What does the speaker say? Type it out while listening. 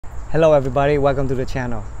Hello everybody, welcome to the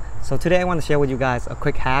channel. So today I want to share with you guys a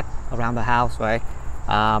quick hack around the house, right?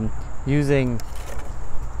 Using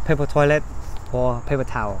paper toilet or paper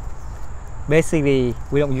towel. Basically,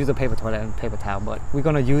 we don't use a paper toilet and paper towel, but we're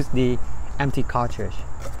gonna use the empty cartridge,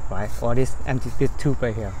 right? Or this tube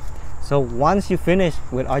right here. So once you finish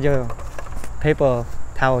with all your paper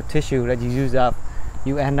towel tissue that you use up,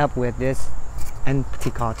 you end up with this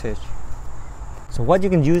empty cartridge. So what you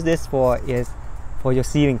can use this for is for your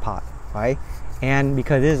seedling pot, right? And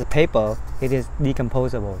because this is paper, it is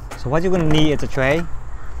decomposable. So what you're gonna need is a tray,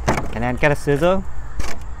 and then get a scissor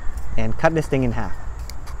and cut this thing in half,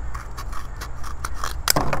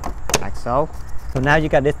 like so. So now you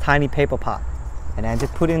got this tiny paper pot, and then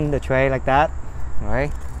just put in the tray like that,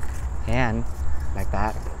 right? And like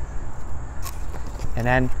that. And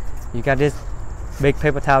then you got this big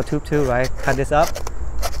paper towel tube too, right? Cut this up.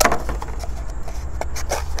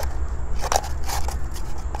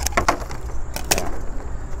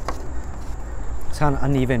 Kind of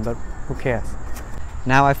uneven, but who cares?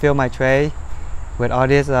 Now I fill my tray with all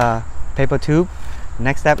this paper tube.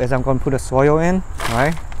 Next step is I'm going to put the soil in,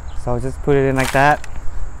 right? So just put it in like that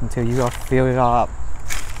until you fill it all up.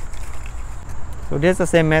 So this is the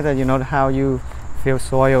same method, you know, how you fill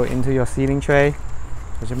soil into your seedling tray.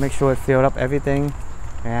 So just make sure it filled up everything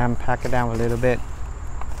and pack it down a little bit.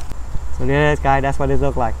 So there it is, guys, that's what it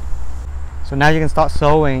looks like. So now you can start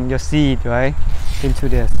sowing your seed, right, into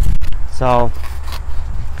this. So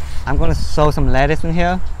I'm going to sow some lettuce in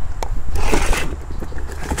here.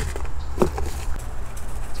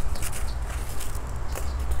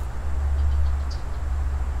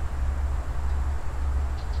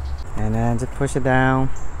 And then just push it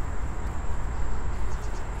down.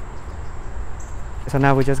 So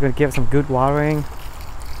now we're just going to give it some good watering.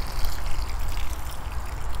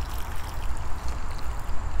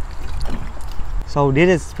 So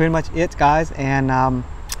this is pretty much it, guys, and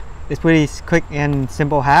it's pretty quick and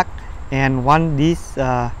simple hack. And once these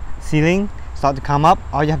seedlings start to come up,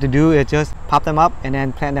 all you have to do is just pop them up and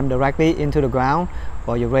then plant them directly into the ground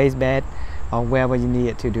or your raised bed or wherever you need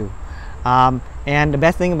it to do. And the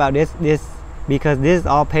best thing about this because this is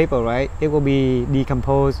all paper, right? It will be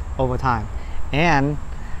decomposed over time. And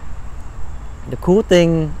the cool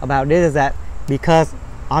thing about this is that because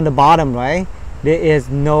on the bottom, right, there is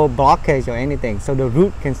no blockage or anything, so the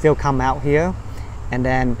root can still come out here and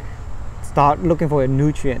then start looking for a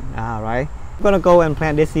nutrient, right? I'm gonna go and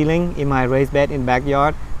plant this seedling in my raised bed in the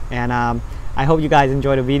backyard, and I hope you guys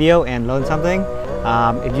enjoy the video and learn something.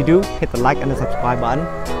 If you do, hit the like and the subscribe button,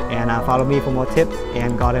 and follow me for more tips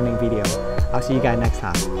and gardening videos. I'll see you guys next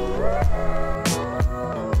time.